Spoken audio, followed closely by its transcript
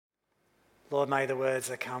Lord, may the words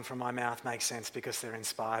that come from my mouth make sense because they're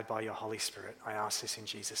inspired by your Holy Spirit. I ask this in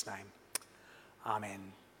Jesus' name.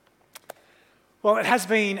 Amen. Well, it has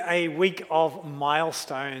been a week of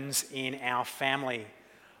milestones in our family.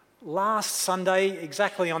 Last Sunday,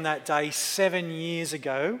 exactly on that day, 7 years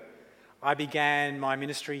ago, I began my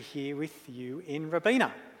ministry here with you in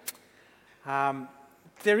Robina.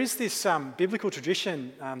 There is this biblical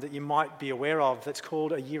tradition that you might be aware of that's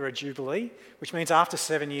called a year of Jubilee, which means after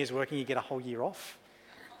 7 years working, you get a whole year off.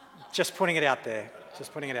 Just putting it out there.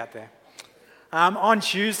 On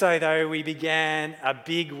Tuesday, though, we began a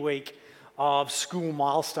big week of school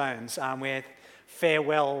milestones with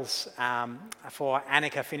farewells for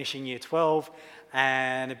Annika finishing year 12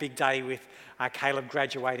 and a big day with Caleb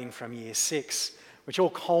graduating from year 6, which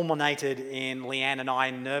all culminated in Leanne and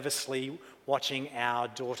I nervously watching our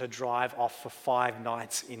daughter drive off for 5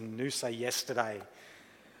 nights in Noosa yesterday.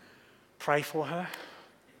 Pray for her,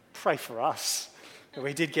 pray for us.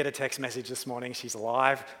 We did get a text message this morning, she's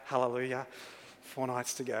alive, hallelujah. 4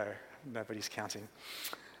 nights to go, nobody's counting.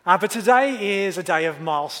 But today is a day of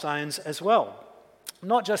milestones as well.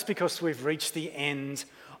 Not just because we've reached the end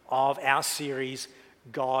of our series,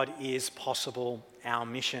 God is Possible, Our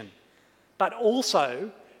Mission, but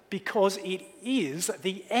also because it is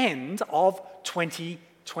the end of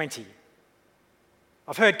 2020.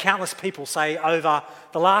 I've heard countless people say over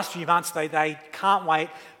the last few months they can't wait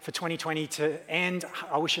for 2020 to end.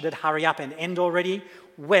 I wish it'd hurry up and end already.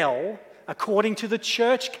 Well, according to the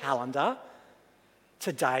church calendar,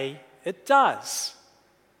 today it does.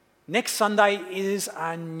 Next Sunday is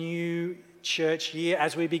a new church year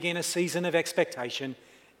as we begin a season of expectation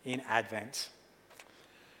in Advent.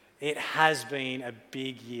 It has been a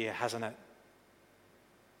big year, hasn't it?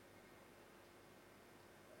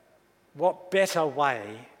 What better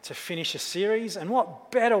way to finish a series, and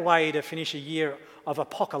what better way to finish a year of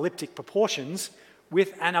apocalyptic proportions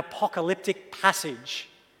with an apocalyptic passage,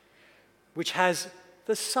 which has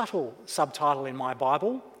the subtle subtitle in my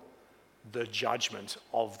Bible, The Judgment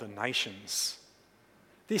of the Nations.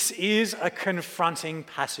 This is a confronting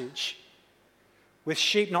passage, with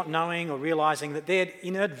sheep not knowing or realizing that they'd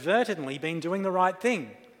inadvertently been doing the right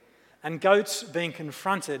thing, and goats being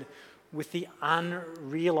confronted with the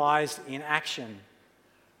unrealized inaction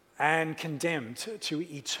and condemned to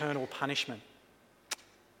eternal punishment.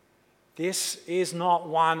 This is not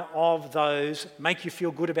one of those make you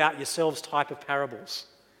feel good about yourselves type of parables.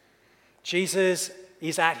 Jesus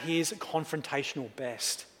is at his confrontational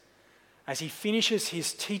best as he finishes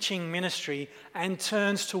his teaching ministry and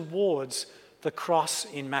turns towards the cross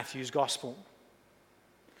in Matthew's Gospel.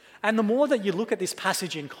 And the more that you look at this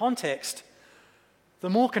passage in context,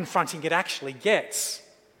 the more confronting it actually gets.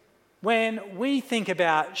 When we think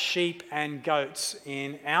about sheep and goats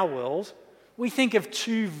in our world, we think of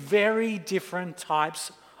 2 very different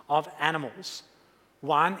types of animals.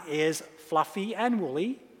 One is fluffy and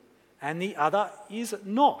woolly, and the other is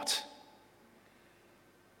not.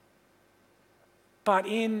 But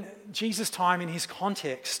in Jesus' time, in his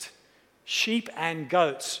context, sheep and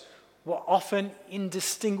goats were often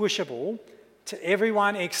indistinguishable to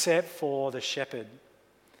everyone except for the shepherd.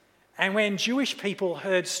 And when Jewish people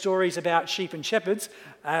heard stories about sheep and shepherds,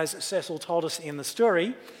 as Cecil told us in the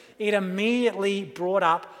story, it immediately brought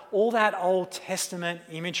up all that Old Testament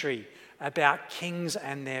imagery about kings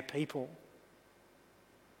and their people.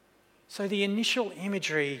 So the initial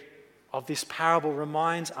imagery of this parable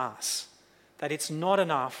reminds us that it's not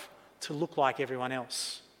enough to look like everyone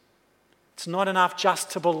else. It's not enough just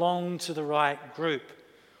to belong to the right group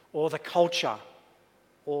or the culture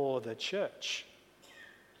or the church.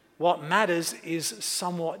 What matters is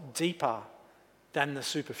somewhat deeper than the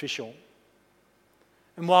superficial.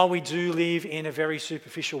 And while we do live in a very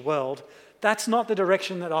superficial world, that's not the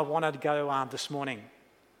direction that I wanted to go this morning.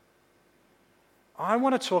 I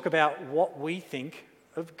want to talk about what we think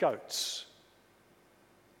of goats.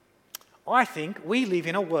 I think we live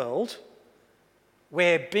in a world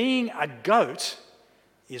where being a goat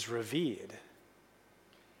is revered.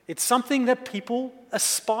 It's something that people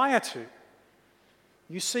aspire to.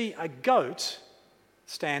 You see, a goat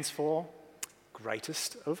stands for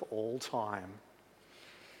greatest of all time.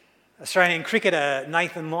 Australian cricketer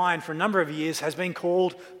Nathan Lyon for a number of years has been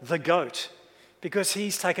called the GOAT because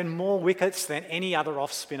he's taken more wickets than any other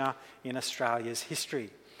off-spinner in Australia's history.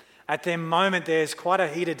 At the moment, there's quite a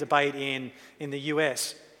heated debate in the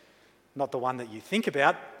US. Not the one that you think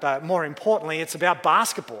about, but more importantly, it's about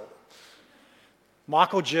basketball.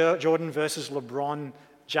 Michael Jordan versus LeBron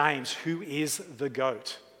James, who is the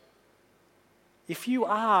GOAT? If you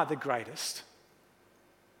are the greatest,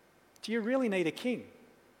 do you really need a king?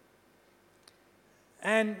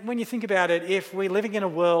 And when you think about it, if we're living in a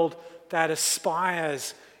world that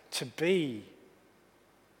aspires to be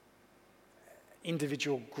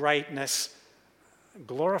individual greatness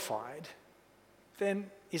glorified, then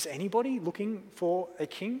is anybody looking for a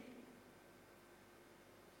king?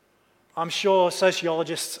 I'm sure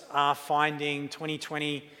sociologists are finding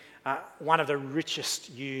 2020 one of the richest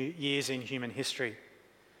years in human history.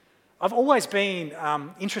 I've always been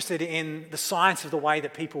interested in the science of the way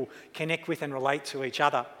that people connect with and relate to each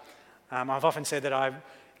other. I've often said that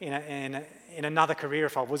in another career,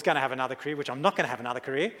 if I was going to have another career, which I'm not going to have another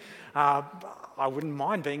career, I wouldn't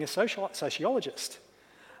mind being a sociologist.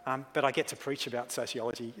 But I get to preach about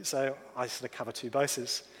sociology, so I sort of cover two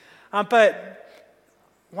bases. But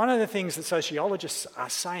one of the things that sociologists are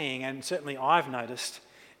saying, and certainly I've noticed,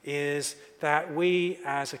 is that we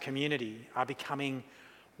as a community are becoming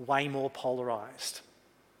way more polarised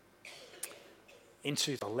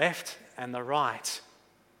into the left and the right,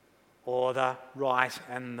 or the right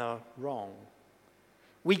and the wrong.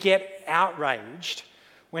 We get outraged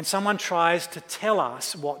when someone tries to tell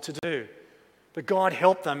us what to do. But God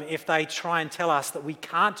help them if they try and tell us that we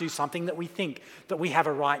can't do something that we think that we have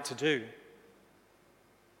a right to do.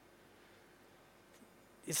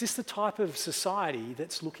 Is this the type of society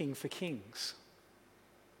that's looking for kings?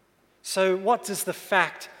 So what does the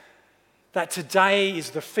fact that today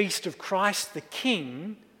is the feast of Christ the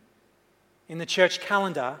King in the church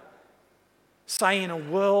calendar say in a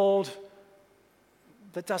world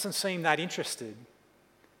that doesn't seem that interested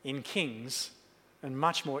in kings and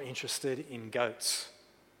much more interested in goats?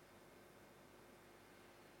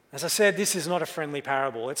 As I said, this is not a friendly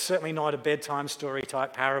parable. It's certainly not a bedtime story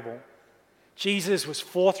type parable. Jesus was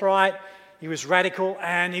forthright, he was radical,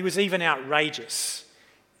 and he was even outrageous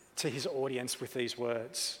to his audience with these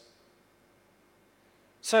words.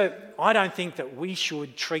 So I don't think that we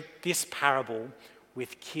should treat this parable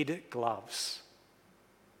with kid gloves.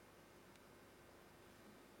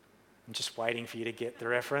 I'm just waiting for you to get the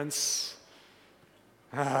reference.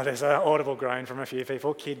 There's an audible groan from a few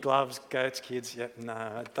people. Kid gloves, goats, kids. Yep,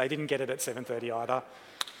 no, they didn't get it at 7:30 either.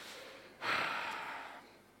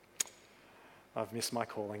 I've missed my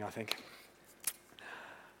calling, I think.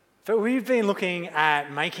 But we've been looking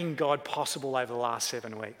at making God possible over the last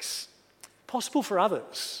 7 weeks. Possible for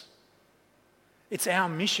others. It's our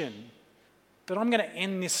mission. But I'm going to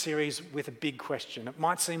end this series with a big question. It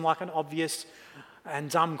might seem like an obvious and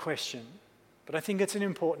dumb question, but I think it's an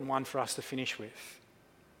important one for us to finish with.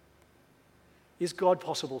 Is God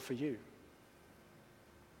possible for you?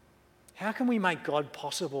 How can we make God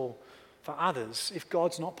possible for others if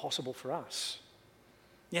God's not possible for us?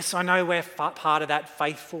 Yes, I know we're part of that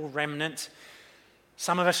faithful remnant.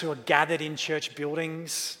 Some of us who are gathered in church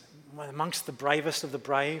buildings, amongst the bravest of the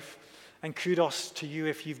brave. And kudos to you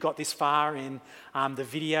if you've got this far in the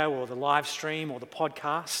video or the live stream or the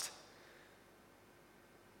podcast.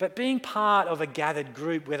 But being part of a gathered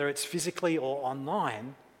group, whether it's physically or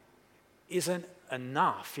online, isn't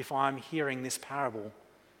enough if I'm hearing this parable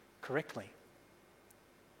correctly.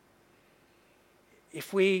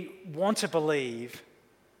 If we want to believe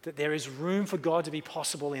that there is room for God to be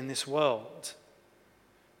possible in this world,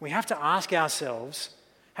 we have to ask ourselves,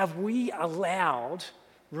 have we allowed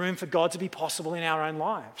room for God to be possible in our own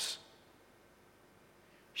lives?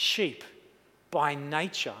 Sheep, by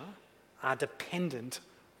nature, are dependent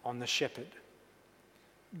on the shepherd.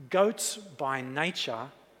 Goats, by nature,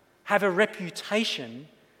 have a reputation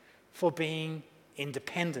for being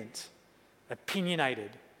independent,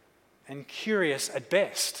 opinionated, and curious at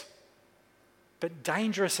best, but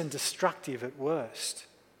dangerous and destructive at worst.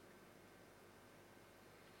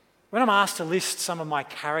 When I'm asked to list some of my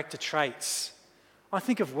character traits, I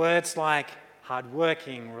think of words like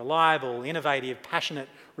hardworking, reliable, innovative, passionate,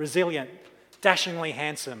 resilient, dashingly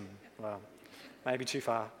handsome. Well, maybe too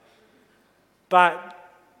far. But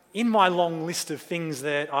in my long list of things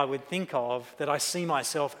that I would think of that I see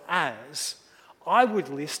myself as, I would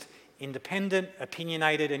list independent,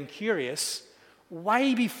 opinionated, and curious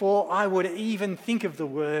way before I would even think of the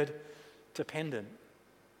word dependent.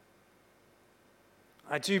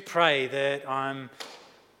 I do pray that I'm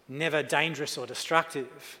never dangerous or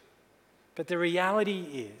destructive, but the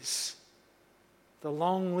reality is the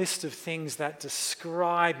long list of things that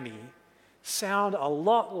describe me sound a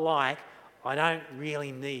lot like I don't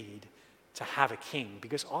really need to have a king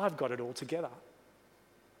because I've got it all together.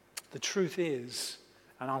 The truth is,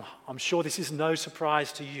 and I'm sure this is no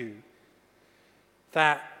surprise to you,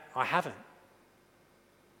 that I haven't.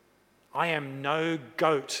 I am no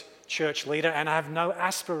goat church leader, and I have no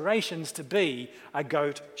aspirations to be a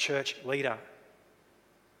goat church leader.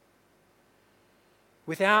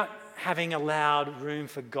 Without having allowed room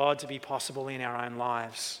for God to be possible in our own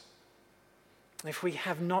lives, if we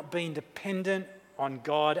have not been dependent on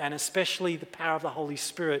God and especially the power of the Holy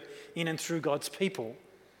Spirit in and through God's people,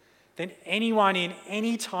 then anyone in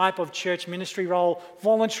any type of church ministry role,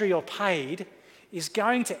 voluntary or paid, is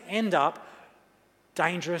going to end up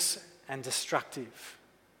dangerous and destructive.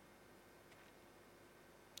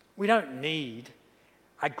 We don't need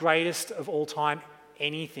a greatest of all time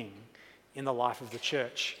anything in the life of the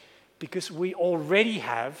church because we already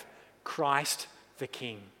have Christ the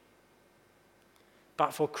King.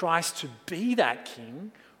 But for Christ to be that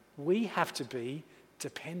King, we have to be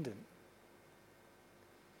dependent.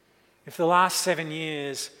 If the last 7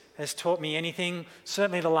 years has taught me anything,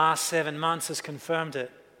 certainly the last 7 months has confirmed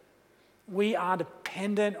it. We are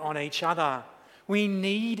dependent on each other. We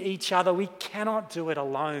need each other. We cannot do it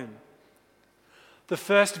alone. The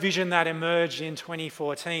first vision that emerged in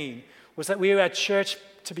 2014 was that we were a church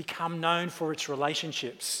to become known for its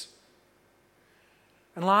relationships.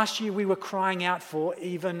 And last year we were crying out for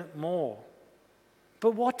even more.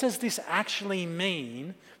 But what does this actually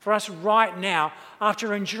mean for us right now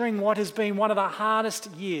after enduring what has been one of the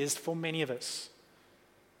hardest years for many of us?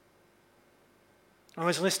 I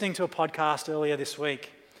was listening to a podcast earlier this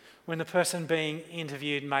week when the person being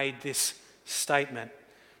interviewed made this statement,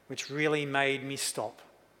 which really made me stop.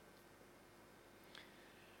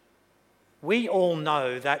 We all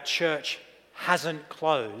know that church hasn't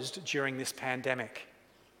closed during this pandemic,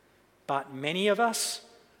 but many of us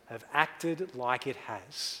have acted like it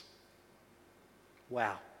has.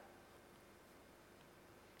 Wow.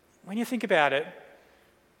 When you think about it,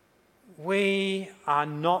 we are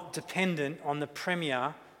not dependent on the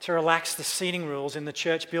Premier to relax the seating rules in the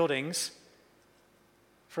church buildings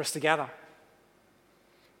for us to gather.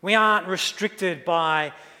 We aren't restricted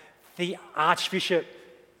by the Archbishop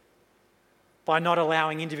by not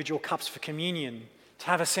allowing individual cups for communion to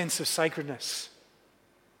have a sense of sacredness.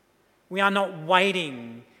 We are not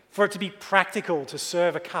waiting for it to be practical to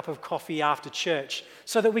serve a cup of coffee after church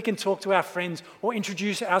so that we can talk to our friends or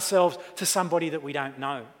introduce ourselves to somebody that we don't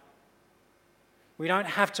know. We don't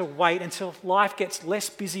have to wait until life gets less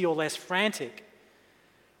busy or less frantic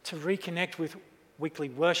to reconnect with weekly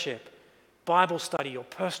worship, Bible study, or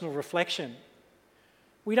personal reflection.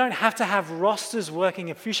 We don't have to have rosters working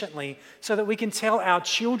efficiently so that we can tell our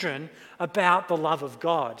children about the love of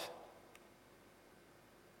God.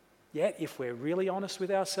 Yet, if we're really honest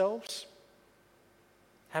with ourselves,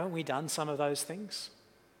 haven't we done some of those things?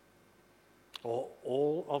 Or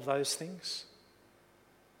all of those things?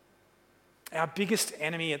 Our biggest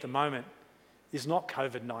enemy at the moment is not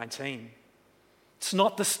COVID-19. It's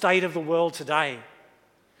not the state of the world today.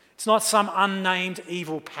 It's not some unnamed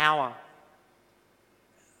evil power.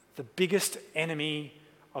 The biggest enemy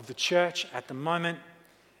of the church at the moment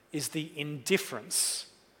is the indifference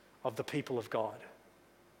of the people of God,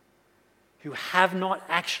 who have not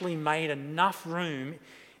actually made enough room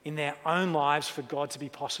in their own lives for God to be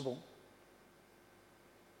possible,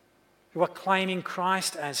 who are claiming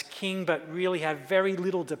Christ as King but really have very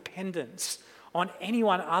little dependence on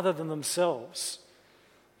anyone other than themselves,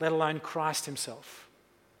 let alone Christ himself.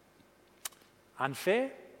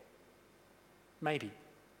 Unfair? Maybe.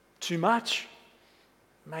 Too much?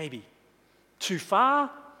 Maybe. Too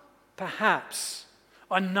far? Perhaps.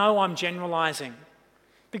 I know I'm generalizing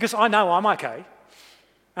because I know I'm okay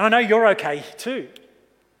and I know you're okay too.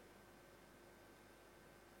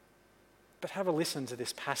 But have a listen to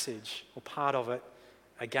this passage or part of it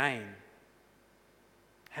again.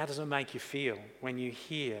 How does it make you feel when you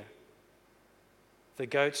hear the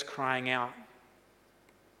goats crying out,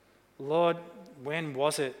 "Lord, when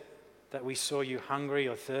was it that we saw you hungry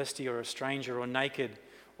or thirsty or a stranger or naked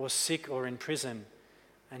or sick or in prison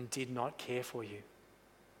and did not care for you?"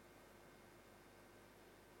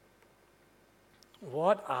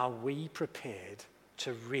 What are we prepared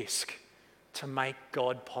to risk to make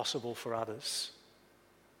God possible for others?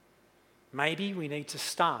 Maybe we need to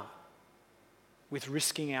start with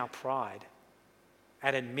risking our pride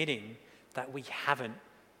and admitting that we haven't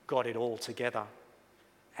got it all together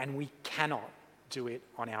and we cannot do it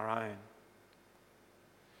on our own.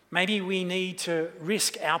 Maybe we need to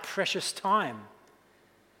risk our precious time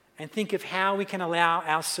and think of how we can allow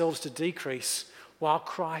ourselves to decrease while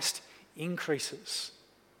Christ increases.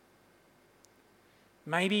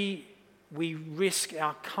 Maybe we risk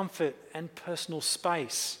our comfort and personal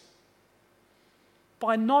space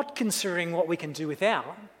by not considering what we can do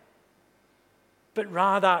without, but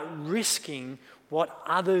rather risking what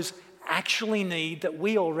others actually need that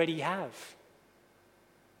we already have.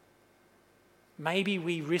 Maybe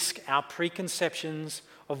we risk our preconceptions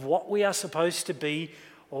of what we are supposed to be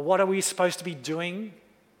Or what are we supposed to be doing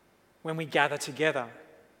when we gather together?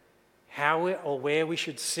 How or where we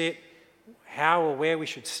should sit, how or where we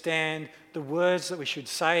should stand, the words that we should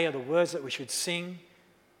say or the words that we should sing.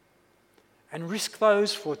 And risk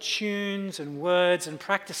those for tunes and words and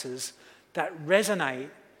practices that resonate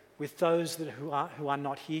with those who are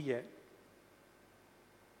not here yet.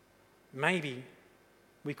 Maybe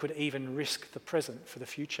we could even risk the present for the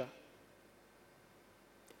future.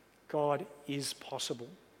 God is possible.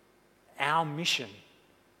 Our mission,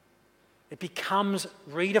 it becomes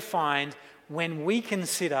redefined when we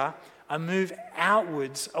consider a move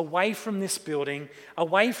outwards, away from this building,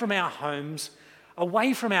 away from our homes,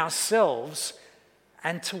 away from ourselves,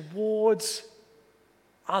 and towards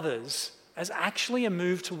others as actually a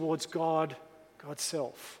move towards God's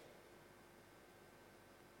self.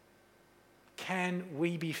 Can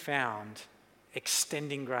we be found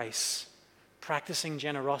extending grace, practicing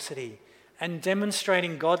generosity, and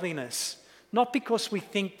demonstrating godliness, not because we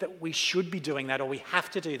think that we should be doing that or we have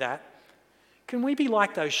to do that? Can we be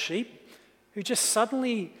like those sheep who just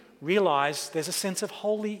suddenly realize there's a sense of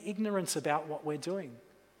holy ignorance about what we're doing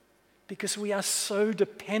because we are so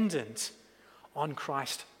dependent on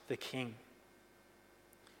Christ the King?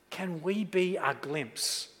 Can we be a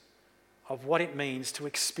glimpse of what it means to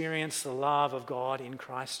experience the love of God in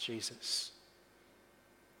Christ Jesus?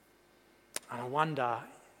 And I wonder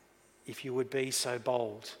if you would be so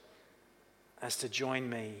bold as to join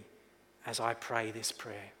me as I pray this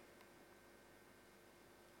prayer.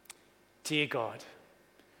 Dear God,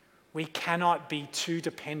 we cannot be too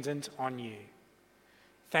dependent on you.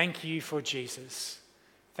 Thank you for Jesus.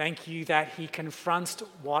 Thank you that he confronts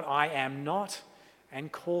what I am not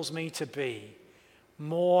and calls me to be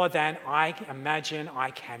more than I imagine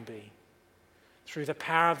I can be. Through the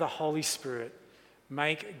power of the Holy Spirit,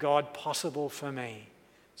 make God possible for me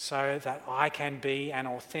so that I can be an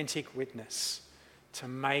authentic witness to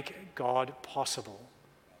make God possible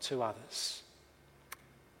to others.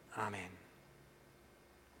 Amen.